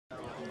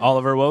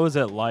Oliver, what was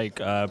it like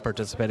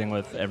participating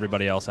with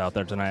everybody else out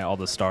there tonight, all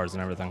the stars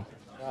and everything?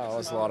 Oh, it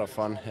was a lot of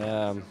fun.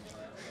 I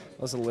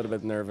was a little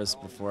bit nervous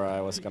before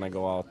I was going to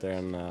go out there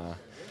and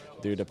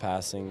do the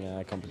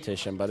passing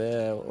competition, but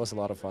it was a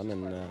lot of fun,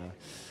 and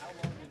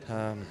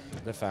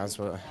the fans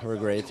were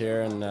great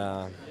here, and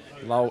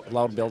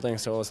loud building,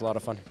 so it was a lot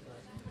of fun.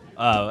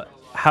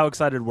 How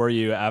excited were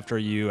you after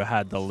you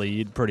had the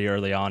lead pretty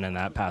early on in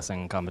that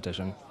passing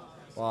competition?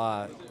 Well,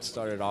 I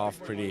started off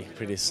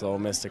pretty slow,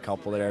 missed a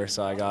couple there,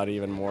 so I got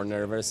even more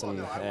nervous,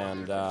 and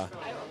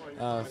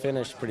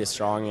finished pretty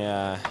strong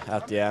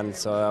at the end,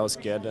 so that was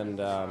good, and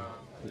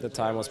the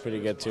time was pretty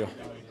good too.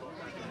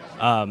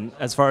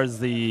 As far as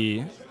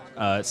the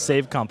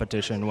save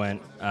competition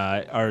went,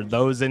 are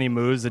those any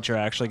moves that you're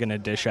actually going to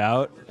dish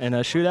out in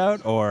a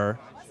shootout, or?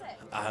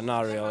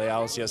 Not really. I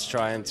was just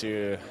trying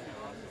to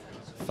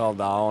fall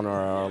down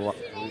or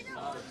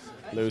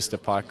lose the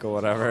puck or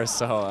whatever.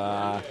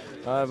 So,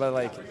 but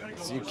like,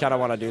 so you kind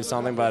of want to do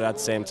something, but at the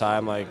same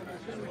time, like,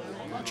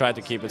 tried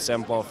to keep it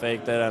simple,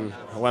 faked it, and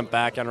went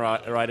back and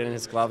right in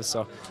his gloves.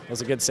 So it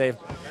was a good save.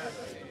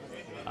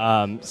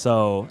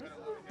 So,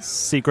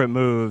 secret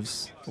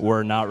moves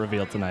were not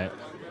revealed tonight.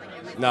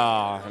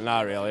 No,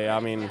 not really. I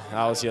mean,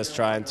 I was just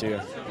trying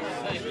to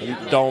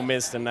don't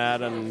miss the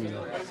net, and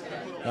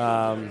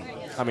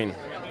I mean,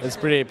 it's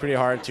pretty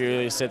hard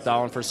to sit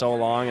down for so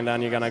long, and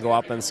then you're gonna go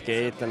up and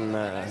skate, and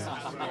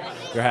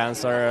your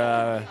hands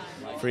are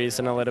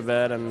freezing a little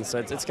bit, and so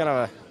it's kind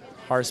of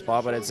a hard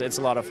spot, but it's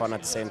a lot of fun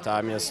at the same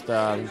time. Just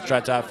try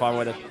to have fun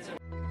with it.